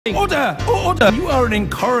Order! Order! You are an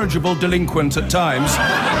incorrigible delinquent at times.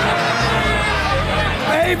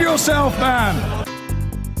 Behave yourself, man!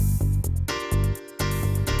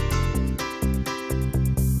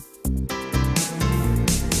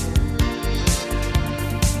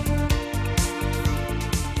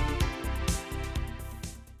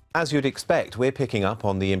 As you'd expect, we're picking up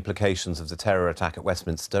on the implications of the terror attack at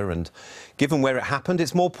Westminster, and given where it happened,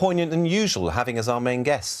 it's more poignant than usual having as our main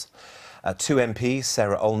guests. Two MPs,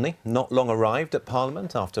 Sarah Olney, not long arrived at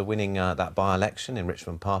Parliament after winning that by-election in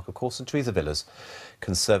Richmond Park, of course, and Teresa Villas,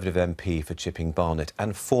 Conservative MP for Chipping Barnet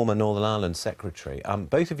and former Northern Ireland Secretary.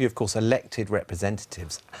 Both of you, of course, elected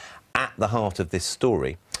representatives at the heart of this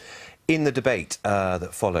story. In the debate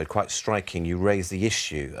that followed, quite striking, you raised the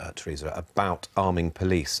issue, Teresa, about arming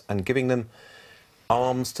police and giving them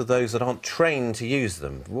arms to those that aren't trained to use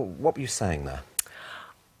them. What were you saying there?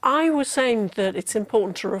 I was saying that it's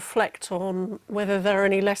important to reflect on whether there are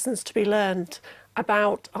any lessons to be learned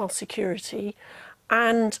about our security,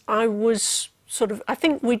 and I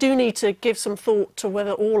think we do need to give some thought to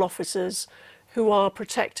whether all officers who are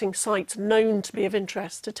protecting sites known to be of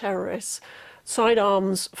interest to terrorists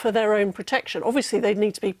sidearms for their own protection. Obviously, they'd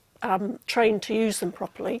need to be trained to use them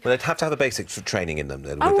properly. Well, they'd have to have a basic training in them,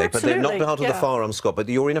 would they? Absolutely. But they're not part of the firearms squad. But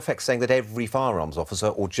you're in effect saying that every firearms officer,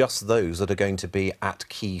 or just those that are going to be at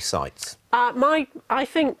key sites? I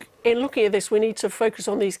think in looking at this, we need to focus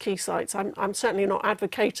on these key sites. I'm certainly not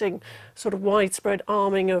advocating sort of widespread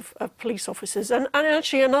arming of police officers. And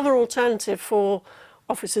actually, another alternative for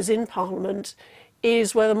officers in Parliament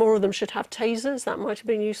is whether more of them should have tasers. That might have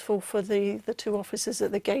been useful for the two officers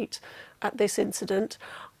at the gate at this incident.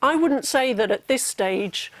 I wouldn't say that at this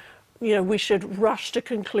stage, you know, we should rush to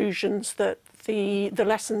conclusions that the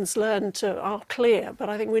lessons learned are clear, but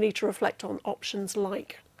I think we need to reflect on options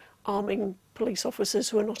like arming police officers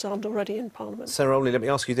who are not armed already in Parliament. Sarah Olney, let me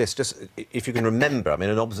ask you this, just if you can remember, I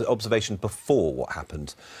mean, an observation before what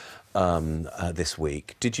happened this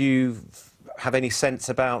week. Did you have any sense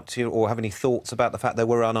about, or have any thoughts about the fact there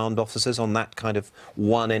were unarmed officers on that kind of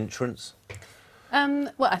one entrance?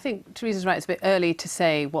 Well, I think Teresa's right. It's a bit early to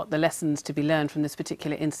say what the lessons to be learned from this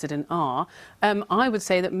particular incident are. I would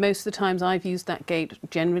say that most of the times I've used that gate,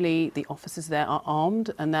 generally the officers there are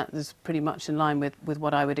armed, and that is pretty much in line with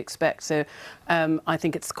what I would expect. So I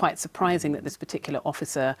think it's quite surprising that this particular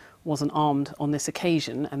officer wasn't armed on this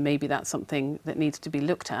occasion, and maybe that's something that needs to be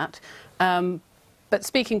looked at. But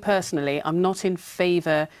speaking personally, I'm not in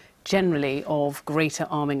favour generally of greater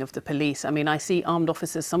arming of the police. I mean, I see armed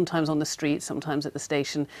officers sometimes on the street, sometimes at the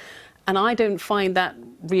station, and I don't find that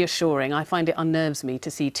reassuring. I find it unnerves me to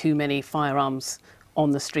see too many firearms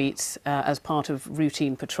on the streets as part of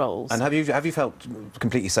routine patrols. And have you felt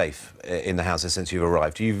completely safe in the houses since you've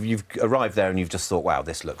arrived? You've arrived there and you've just thought, wow,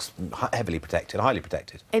 this looks heavily protected, highly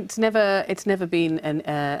protected. It's never been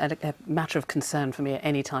a matter of concern for me at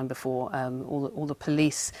any time before. All the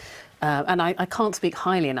police. And I can't speak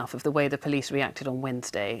highly enough of the way the police reacted on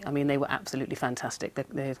Wednesday. I mean, they were absolutely fantastic,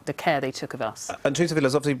 the care they took of us. And Teresa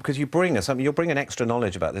Villas, obviously, because you bring us, I mean, you'll bring an extra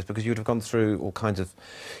knowledge about this because you'd have gone through all kinds of,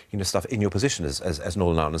 stuff in your position as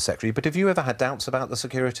Northern Ireland Secretary. But have you ever had doubts about the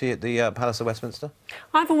security at the Palace of Westminster?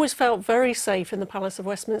 I've always felt very safe in the Palace of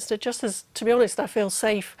Westminster, just as, to be honest, I feel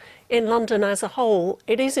safe in London as a whole.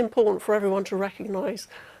 It is important for everyone to recognise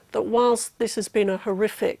that whilst this has been a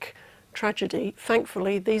horrific tragedy,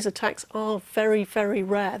 thankfully these attacks are very, very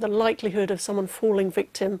rare. The likelihood of someone falling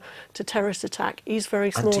victim to terrorist attack is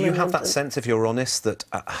very small. And do you in have London. that sense, if you're honest, that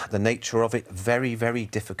the nature of it, very, very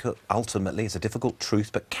difficult, ultimately it's a difficult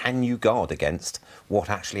truth, but can you guard against what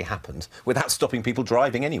actually happened without stopping people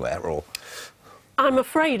driving anywhere? Or I'm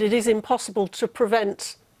afraid it is impossible to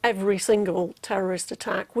prevent every single terrorist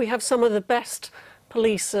attack. We have some of the best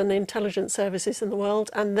police and intelligence services in the world,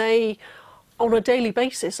 and they on a daily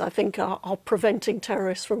basis, I think, are preventing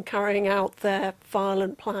terrorists from carrying out their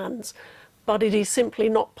violent plans. But it is simply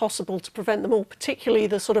not possible to prevent them all, particularly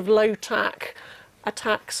the sort of low-tack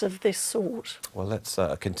attacks of this sort. Well, let's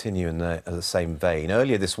continue in the same vein.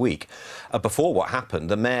 Earlier this week, before what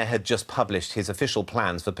happened, the Mayor had just published his official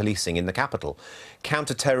plans for policing in the capital.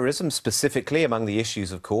 Counter-terrorism specifically among the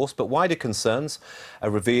issues, of course, but wider concerns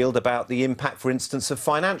are revealed about the impact, for instance, of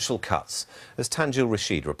financial cuts, as Tanjil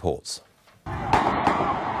Rashid reports.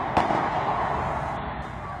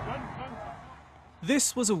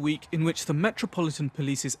 This was a week in which the Metropolitan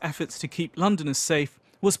Police's efforts to keep Londoners safe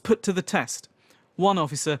was put to the test. One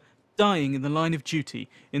officer dying in the line of duty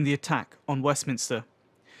in the attack on Westminster.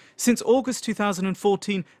 Since August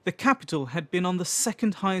 2014, the capital had been on the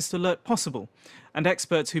second highest alert possible, and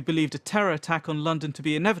experts who believed a terror attack on London to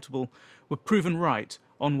be inevitable were proven right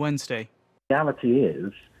on Wednesday. The reality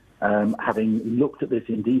is having looked at this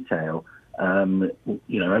in detail,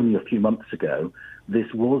 only a few months ago,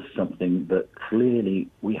 this was something that clearly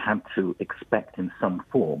we had to expect in some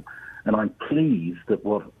form. And I'm pleased that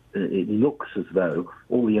it looks as though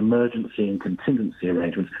all the emergency and contingency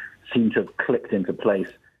arrangements seem to have clicked into place.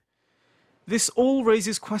 This all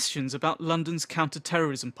raises questions about London's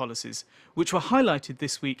counter-terrorism policies, which were highlighted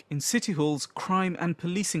this week in City Hall's Crime and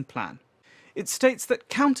Policing Plan. It states that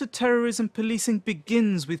counter-terrorism policing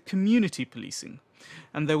begins with community policing,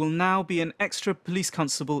 and there will now be an extra police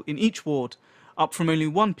constable in each ward, up from only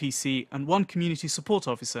one PC and one community support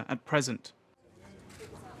officer at present.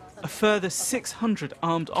 A further 600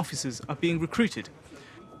 armed officers are being recruited,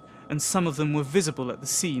 and some of them were visible at the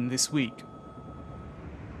scene this week.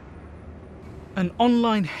 An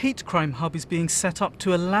online hate crime hub is being set up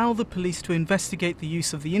to allow the police to investigate the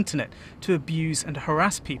use of the internet to abuse and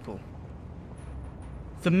harass people.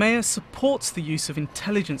 The Mayor supports the use of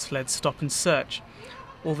intelligence-led stop and search,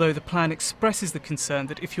 although the plan expresses the concern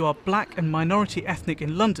that if you are black and minority ethnic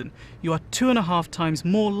in London, you are 2.5 times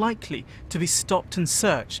more likely to be stopped and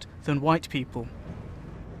searched than white people.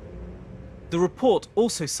 The report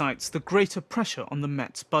also cites the greater pressure on the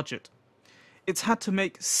Met's budget. It's had to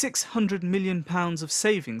make £600 million of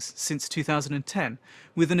savings since 2010,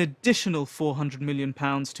 with an additional £400 million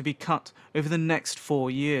to be cut over the next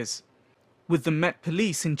 4 years. With the Met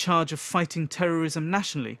Police in charge of fighting terrorism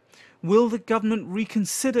nationally, will the government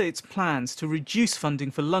reconsider its plans to reduce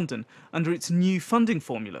funding for London under its new funding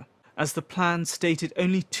formula, as the plan stated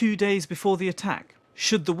only 2 days before the attack?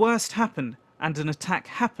 Should the worst happen and an attack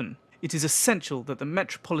happen, it is essential that the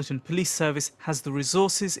Metropolitan Police Service has the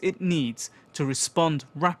resources it needs to respond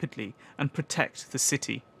rapidly and protect the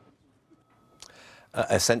city.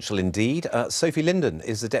 Essential indeed. Sophie Linden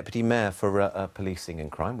is the Deputy Mayor for Policing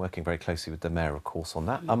and Crime, working very closely with the Mayor, of course, on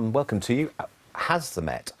that. Welcome to you. Has the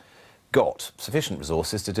Met got sufficient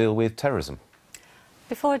resources to deal with terrorism?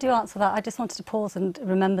 Before I do answer that, I just wanted to pause and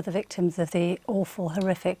remember the victims of the awful,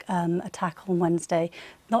 horrific attack on Wednesday.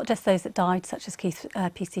 Not just those that died, such as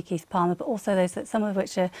PC Keith Palmer, but also those that some of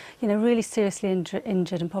which are, really seriously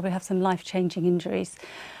injured and probably have some life-changing injuries.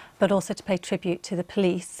 But also to pay tribute to the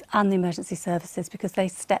police and the emergency services, because they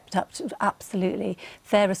stepped up to absolutely.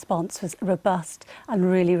 Their response was robust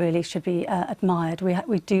and really, really should be admired.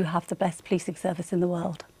 We do have the best policing service in the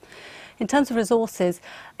world. In terms of resources,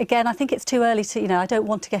 again, I think it's too early to, I don't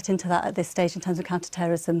want to get into that at this stage in terms of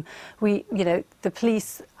counter-terrorism. The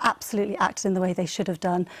police absolutely acted in the way they should have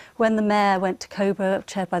done. When the Mayor went to Cobra,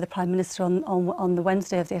 chaired by the Prime Minister on the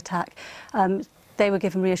Wednesday of the attack, they were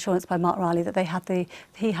given reassurance by Mark Riley that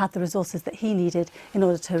he had the resources that he needed in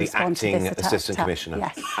order to respond to this attack. The acting assistant commissioner.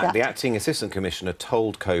 Yes, the acting assistant commissioner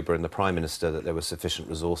told Cobra and the Prime Minister that there were sufficient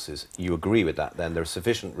resources. You agree with that, then? There are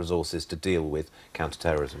sufficient resources to deal with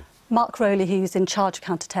counter-terrorism? Mark Rowley, who's in charge of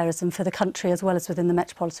counter-terrorism for the country as well as within the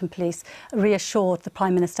Metropolitan Police, reassured the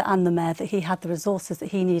Prime Minister and the Mayor that he had the resources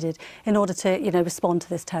that he needed in order to, respond to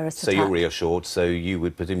this terrorist attack. So you're reassured, so you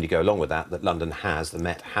would presumably go along with that London the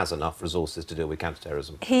Met has enough resources to deal with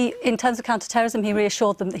counter-terrorism? In terms of counter-terrorism, he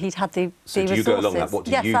reassured them that he'd had the resources. So do you go along with that? What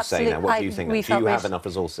do yes, you absolutely. say now? What do you think? Do you have enough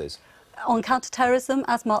resources? On counter-terrorism,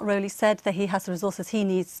 as Mark Rowley said, that he has the resources he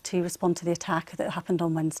needs to respond to the attack that happened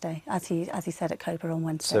on Wednesday, as he said at Cobra on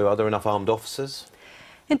Wednesday. So are there enough armed officers?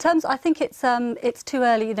 I think it's too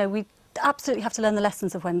early. We absolutely have to learn the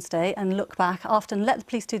lessons of Wednesday and look back after and let the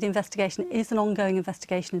police do the investigation. It is an ongoing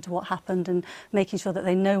investigation into what happened and making sure that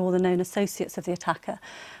they know all the known associates of the attacker.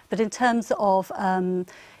 But in terms of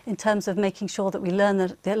making sure that we learn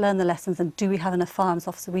the lessons and do we have enough firearms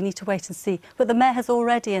officers, we need to wait and see. But the Mayor has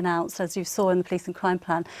already announced, as you saw in the Police and Crime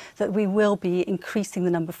Plan, that we will be increasing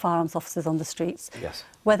the number of firearms officers on the streets. Yes.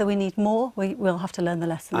 Whether we need more, we'll have to learn the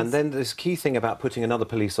lessons. And then this key thing about putting another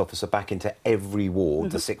police officer back into every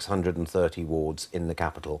ward, the 630 wards in the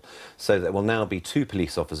capital, so there will now be 2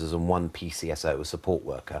 police officers and 1 PCSO, a support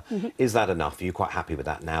worker. Is that enough? Are you quite happy with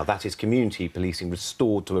that now? That is community policing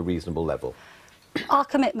restored to a reasonable level. Our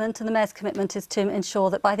commitment and the Mayor's commitment is to ensure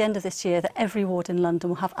that by the end of this year that every ward in London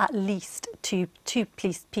will have at least two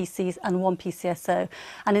police PCs and 1 PCSO.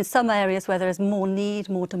 And in some areas where there is more need,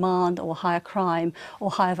 more demand or higher crime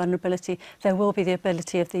or higher vulnerability, there will be the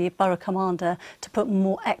ability of the borough commander to put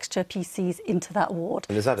more extra PCs into that ward.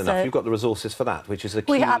 And is that enough? You've got the resources for that, which is a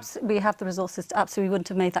key... We have the resources to absolutely. We wouldn't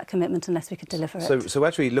have made that commitment unless we could deliver it. So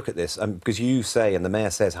as we look at this, because you say and the Mayor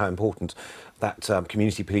says how important that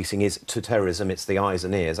community policing is to terrorism, it's it's the eyes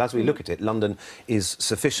and ears. As we look at it, London is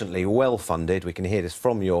sufficiently well funded, we can hear this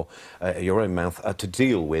from your own mouth, to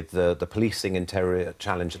deal with the policing and terror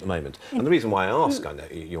challenge at the moment. And the reason why I ask, I know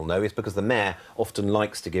you'll know, is because the Mayor often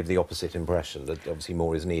likes to give the opposite impression, that obviously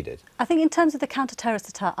more is needed. I think in terms of the counter-terrorist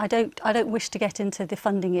attack, I don't wish to get into the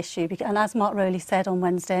funding issue, and as Mark Rowley said on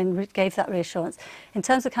Wednesday and gave that reassurance, in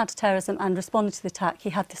terms of counter-terrorism and responding to the attack, he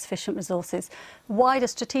had the sufficient resources. Wider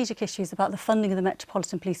strategic issues about the funding of the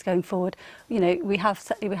Metropolitan Police going forward, you know, we have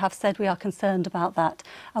said we are concerned about that,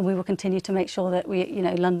 and we will continue to make sure that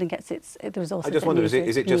London gets the resources. I just wonder, is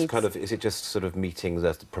it just sort of meeting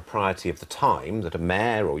the propriety of the time that a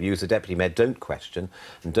mayor or you as a deputy mayor don't question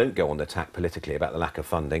and don't go on the attack politically about the lack of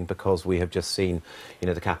funding, because we have just seen,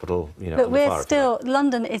 the capital, But we're still,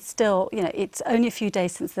 London is still, it's only a few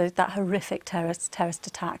days since that horrific terrorist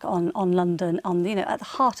attack on London, at the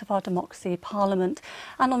heart of our democracy, Parliament,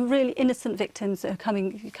 and on really innocent victims that are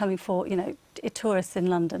coming for, tourists in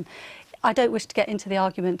London. I don't wish to get into the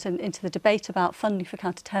argument and into the debate about funding for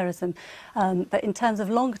counter-terrorism, but in terms of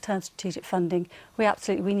longer-term strategic funding,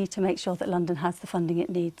 we need to make sure that London has the funding it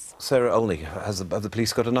needs. Sarah Olney, have the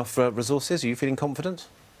police got enough resources? Are you feeling confident?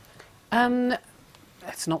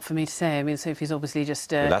 It's not for me to say. I mean, Sophie's obviously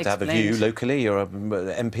just You'd like to have a view locally. You're an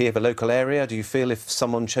MP of a local area. Do you feel if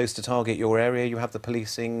someone chose to target your area, you have the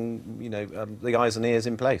policing, the eyes and ears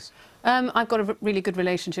in place? I've got a really good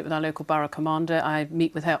relationship with our local borough commander. I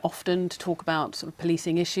meet with her often to talk about sort of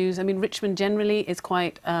policing issues. I mean, Richmond generally is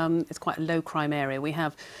quite a low crime area. We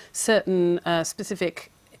have certain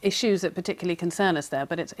specific issues that particularly concern us there,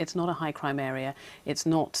 but it's not a high crime area. It's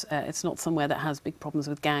not somewhere that has big problems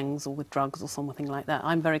with gangs or with drugs or something like that.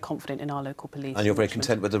 I'm very confident in our local police. And you're very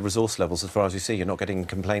content with the resource levels as far as you see? You're not getting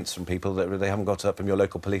complaints from people that they haven't got from your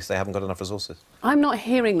local police, they haven't got enough resources? I'm not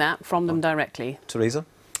hearing that from them directly. Teresa?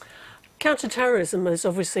 Counter-terrorism is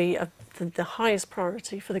obviously the highest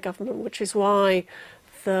priority for the government, which is why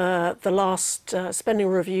the last spending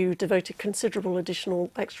review devoted considerable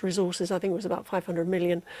additional extra resources. I think it was about 500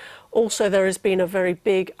 million. Also, there has been a very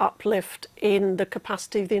big uplift in the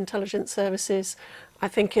capacity of the intelligence services. I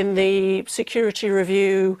think in the security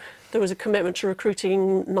review, there was a commitment to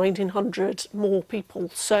recruiting 1,900 more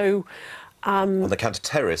people. So, on the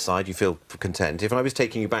counter-terrorist side, you feel content. If I was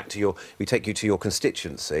taking you back to we take you to your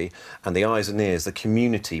constituency and the eyes and ears, the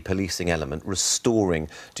community policing element, restoring.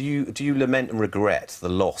 Do you lament and regret the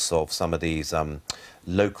loss of some of these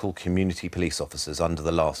local community police officers under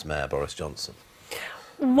the last mayor, Boris Johnson?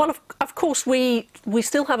 Well, of course, we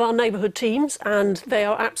still have our neighbourhood teams, and they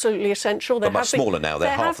are absolutely essential. They're much smaller now.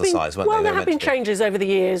 They're half the size, weren't they? Well, there have been changes over the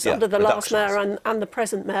years under the last mayor and the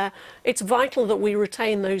present mayor. It's vital that we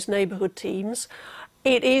retain those neighbourhood teams.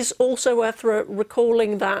 It is also worth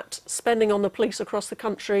recalling that spending on the police across the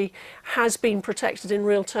country has been protected in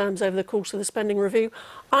real terms over the course of the spending review.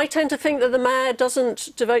 I tend to think that the mayor doesn't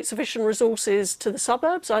devote sufficient resources to the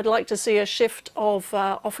suburbs. I'd like to see a shift of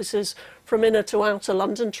officers from inner to outer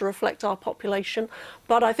London to reflect our population.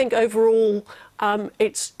 But I think overall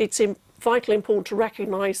it's vitally important to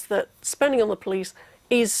recognise that spending on the police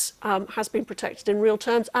has been protected in real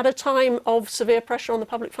terms at a time of severe pressure on the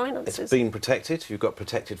public finances. It's been protected. You've got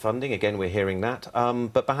protected funding. Again, we're hearing that.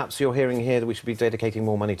 But perhaps you're hearing here that we should be dedicating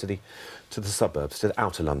more money to the suburbs, to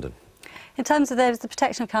outer London. In terms of the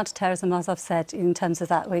protection of counter-terrorism, as I've said, in terms of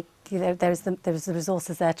that, there is the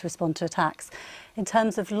resources there to respond to attacks. In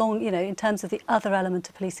terms of in terms of the other element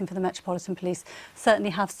of policing for the Metropolitan Police, certainly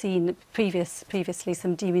have seen previously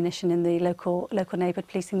some diminution in the local neighbourhood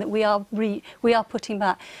policing that we are putting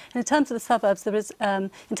back. And in terms of the suburbs, there is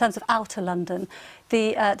in terms of outer London,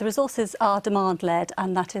 the resources are demand-led,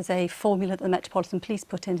 and that is a formula that the Metropolitan Police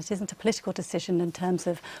put in. It isn't a political decision in terms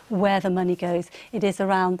of where the money goes. It is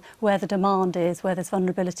around where the demand is, where there's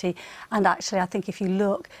vulnerability. And actually, I think if you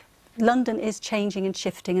look, London is changing and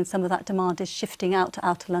shifting, and some of that demand is shifting out to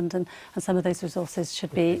outer London, and some of those resources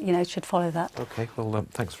should should follow that. OK, well,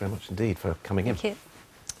 thanks very much indeed for coming in. Thank you.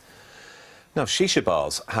 Now, shisha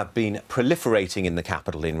bars have been proliferating in the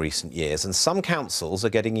capital in recent years, and some councils are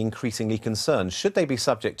getting increasingly concerned. Should they be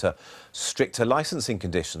subject to stricter licensing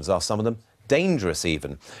conditions? Are some of them dangerous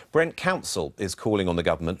even? Brent Council is calling on the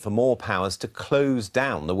government for more powers to close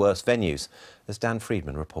down the worst venues, as Dan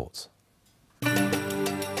Friedman reports.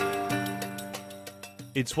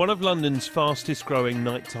 It's one of London's fastest growing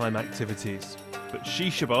nighttime activities, but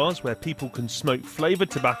shisha bars where people can smoke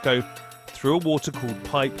flavoured tobacco through a water-cooled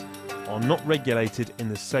pipe are not regulated in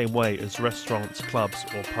the same way as restaurants, clubs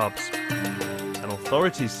or pubs. And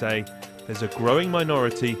authorities say there's a growing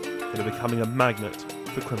minority that are becoming a magnet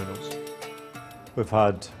for criminals. We've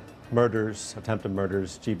had murders, attempted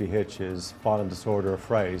murders, GBHs, violent disorder,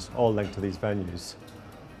 affrays, all linked to these venues.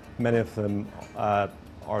 Many of them are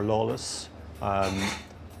lawless,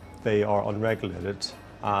 they are unregulated,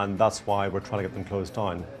 and that's why we're trying to get them closed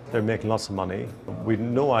down. They're making lots of money. We've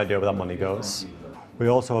no idea where that money goes. We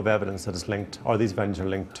also have evidence that it's linked, or these venues are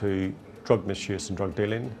linked to drug misuse and drug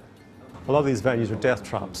dealing. A lot of these venues are death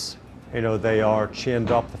traps. You know, they are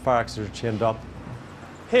chained up, the fire exits are chained up.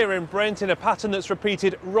 Here in Brent, in a pattern that's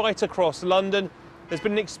repeated right across London, there's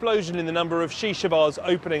been an explosion in the number of shisha bars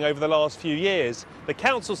opening over the last few years. The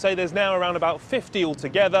council say there's now around about 50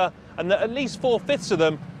 altogether, and that at least 4/5 of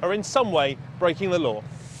them are in some way breaking the law.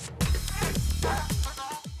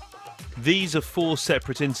 These are 4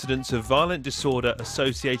 separate incidents of violent disorder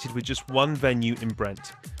associated with just one venue in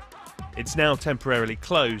Brent. It's now temporarily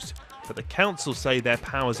closed, but the council say their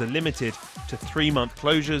powers are limited to 3-month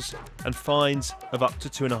closures and fines of up to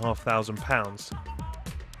 £2,500.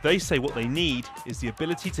 They say what they need is the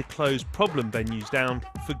ability to close problem venues down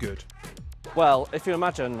for good. Well, if you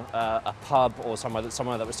imagine a pub or somewhere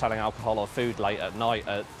that was selling alcohol or food late at night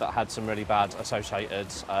that had some really bad associated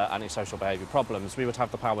antisocial behaviour problems, we would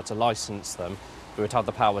have the power to licence them. We would have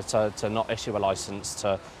the power to not issue a licence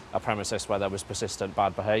to a premises where there was persistent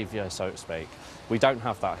bad behaviour, so to speak. We don't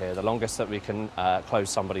have that here. The longest that we can close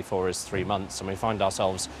somebody for is 3 months, and we find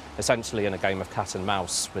ourselves essentially in a game of cat and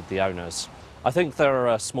mouse with the owners. I think there are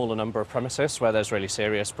a smaller number of premises where there's really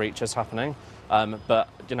serious breaches happening, but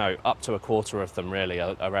you know, up to a quarter of them really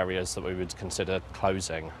are areas that we would consider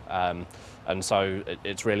closing, and so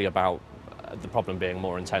it's really about the problem being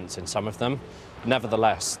more intense in some of them.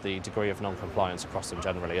 Nevertheless, the degree of non-compliance across them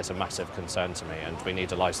generally is a massive concern to me, and we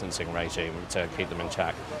need a licensing regime to keep them in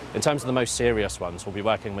check. In terms of the most serious ones, we'll be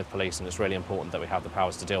working with police, and it's really important that we have the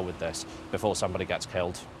powers to deal with this before somebody gets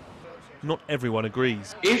killed. Not everyone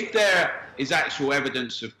agrees. If there is actual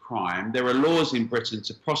evidence of crime, there are laws in Britain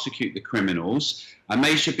to prosecute the criminals, and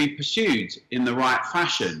they should be pursued in the right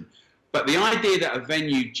fashion. But the idea that a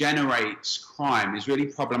venue generates crime is really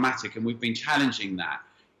problematic, and we've been challenging that.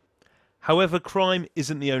 However, crime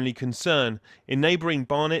isn't the only concern. In neighbouring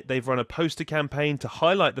Barnet, they've run a poster campaign to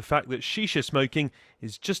highlight the fact that shisha smoking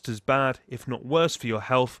is just as bad, if not worse, for your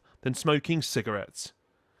health than smoking cigarettes.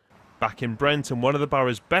 Back in Brent, and one of the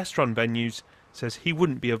borough's best-run venues says he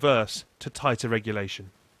wouldn't be averse to tighter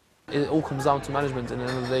regulation. It all comes down to management at the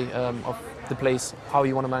end of the day of the place, how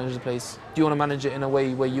you want to manage the place. Do you want to manage it in a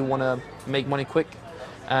way where you want to make money quick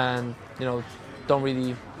and, you know, don't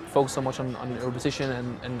really focus so much on repetition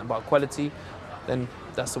and about quality, then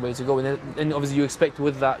that's the way to go. And obviously you expect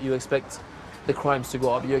with that, you expect the crimes to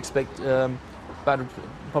go up, you expect bad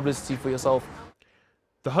publicity for yourself.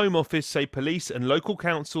 The Home Office say police and local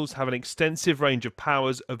councils have an extensive range of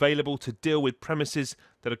powers available to deal with premises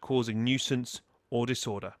that are causing nuisance or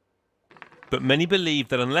disorder. But many believe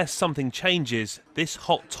that unless something changes, this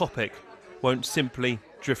hot topic won't simply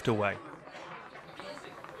drift away.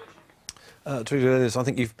 I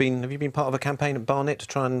think have you been part of a campaign at Barnet to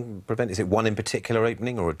try and prevent, is it one in particular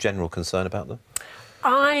opening or a general concern about them?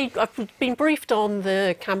 I've been briefed on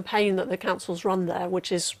the campaign that the council's run there,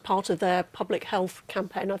 which is part of their public health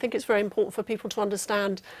campaign. I think it's very important for people to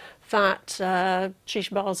understand that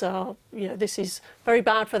shisha bars are, you know, this is very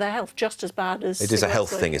bad for their health, just as bad as... It is a health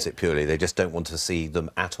thing, is it purely? They just don't want to see them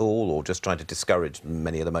at all, or just trying to discourage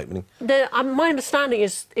many of them opening? My understanding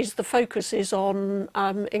is the focus is on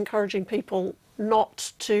encouraging people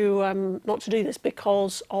not to do this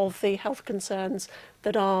because of the health concerns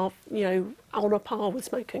that are, you know, on a par with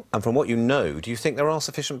smoking. And from what you know, do you think there are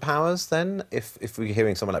sufficient powers then? If we're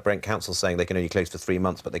hearing someone like Brent Council saying they can only close for 3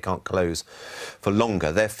 months but they can't close for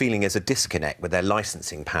longer, their feeling is a disconnect with their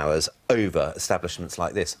licensing powers over establishments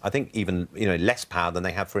like this. I think even, you know, less power than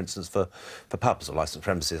they have, for instance, for pubs or licensed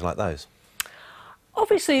premises like those.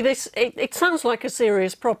 Obviously, it sounds like a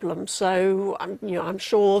serious problem, so I'm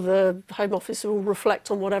sure the Home Office will reflect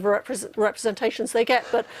on whatever representations they get,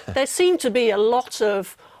 but there seem to be a lot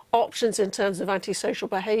of options in terms of antisocial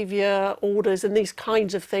behaviour, orders and these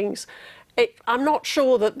kinds of things. I'm not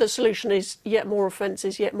sure that the solution is yet more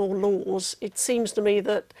offences, yet more laws. It seems to me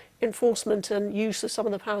that enforcement and use of some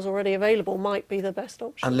of the powers already available might be the best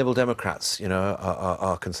option. And Liberal Democrats, you know,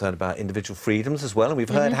 are concerned about individual freedoms as well. And we've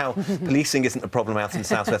heard how policing isn't a problem out in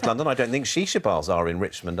South West London. I don't think shisha bars are in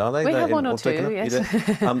Richmond, are they? We have one or two, yes.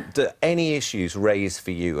 Do any issues raised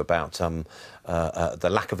for you about the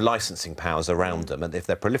lack of licensing powers around them, and if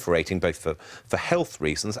they're proliferating both for health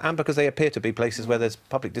reasons and because they appear to be places where there's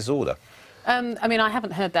public disorder? I mean, I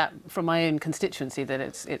haven't heard that from my own constituency, that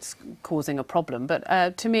it's causing a problem.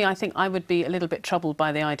 But to me, I think I would be a little bit troubled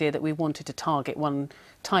by the idea that we wanted to target one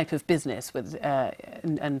type of business with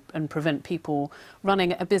and prevent people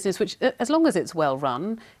running a business which, as long as it's well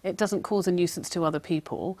run, it doesn't cause a nuisance to other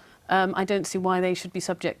people. I don't see why they should be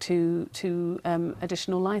subject to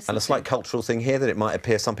additional licensing. And a slight cultural thing here, that it might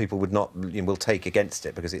appear some people would not, will take against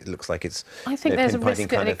it because it looks like it's. I think there's a risk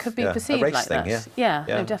that it could be perceived like thing, that. Yeah,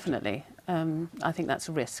 no, definitely. I think that's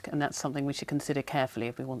a risk, and that's something we should consider carefully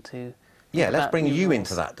if we want to. Yeah, let's bring you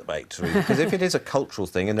into that debate, Teresa, because if it is a cultural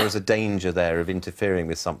thing and there is a danger there of interfering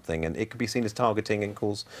with something, and it could be seen as targeting and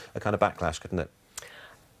cause a kind of backlash, couldn't it?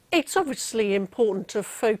 It's obviously important to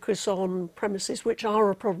focus on premises which are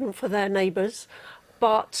a problem for their neighbours,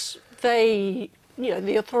 but the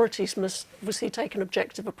authorities must obviously take an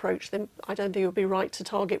objective approach. I don't think it would be right to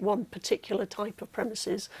target one particular type of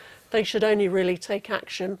premises. They should only really take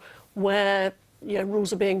action where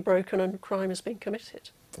rules are being broken and crime is being committed.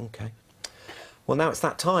 OK. Well, now it's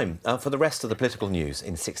that time for the rest of the political news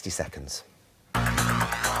in 60 seconds.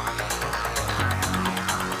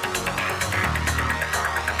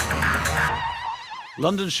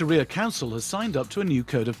 London Sharia Council has signed up to a new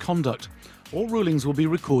code of conduct. All rulings will be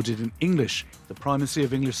recorded in English. The primacy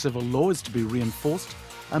of English civil law is to be reinforced,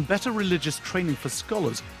 and better religious training for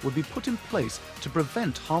scholars will be put in place to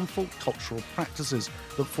prevent harmful cultural practices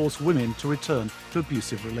that force women to return to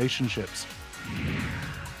abusive relationships.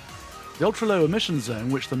 The ultra-low emission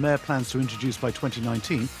zone, which the Mayor plans to introduce by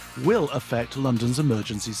 2019, will affect London's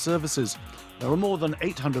emergency services. There are more than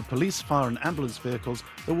 800 police, fire and ambulance vehicles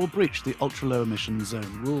that will breach the ultra-low emission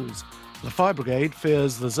zone rules. The fire brigade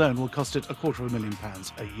fears the zone will cost it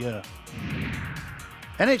 £250,000 a year.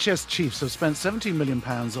 NHS chiefs have spent £17 million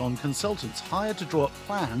on consultants hired to draw up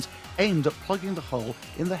plans aimed at plugging the hole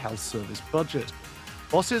in the health service budget.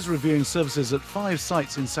 Bosses reviewing services at 5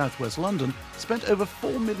 sites in southwest London spent over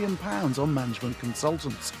 £4 million on management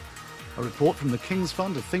consultants. A report from the King's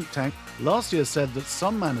Fund, a think tank, last year said that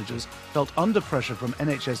some managers felt under pressure from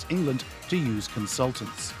NHS England to use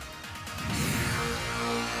consultants.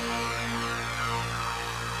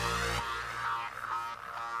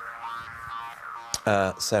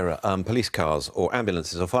 Sarah, police cars or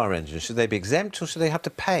ambulances or fire engines, should they be exempt or should they have to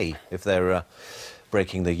pay if they're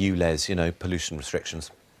breaking the ULEZ, pollution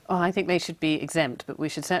restrictions? Oh, I think they should be exempt, but we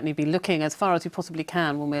should certainly be looking as far as we possibly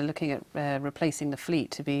can when we're looking at replacing the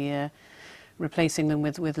fleet to be replacing them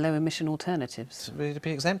with low-emission alternatives. Should they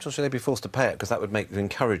be exempt or should they be forced to pay it? Because that would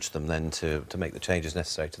encourage them then to make the changes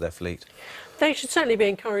necessary to their fleet. They should certainly be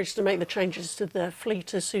encouraged to make the changes to their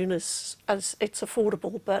fleet as soon as it's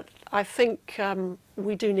affordable, but I think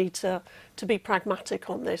we do need to be pragmatic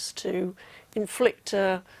on this. To inflict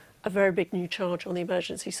a very big new charge on the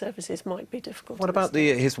emergency services might be difficult. What about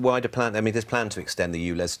his wider plan? I mean, his plan to extend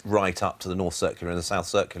the ULEZ right up to the North Circular and the South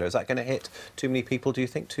Circular, is that going to hit too many people, do you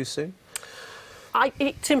think, too soon?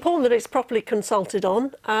 It's important that it's properly consulted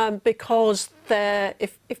on because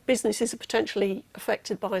if businesses are potentially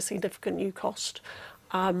affected by a significant new cost,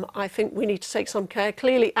 I think we need to take some care.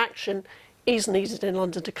 Clearly, action is needed in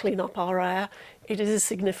London to clean up our air. It is a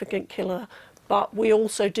significant killer, but we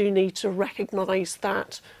also do need to recognise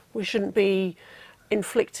that we shouldn't be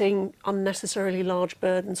inflicting unnecessarily large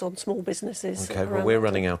burdens on small businesses. OK, well, we're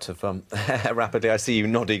running out of rapidly. I see you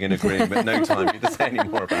nodding and agreeing, but no time for you to say any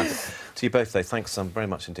more about it. To you both, though, thanks very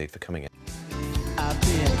much indeed for coming in.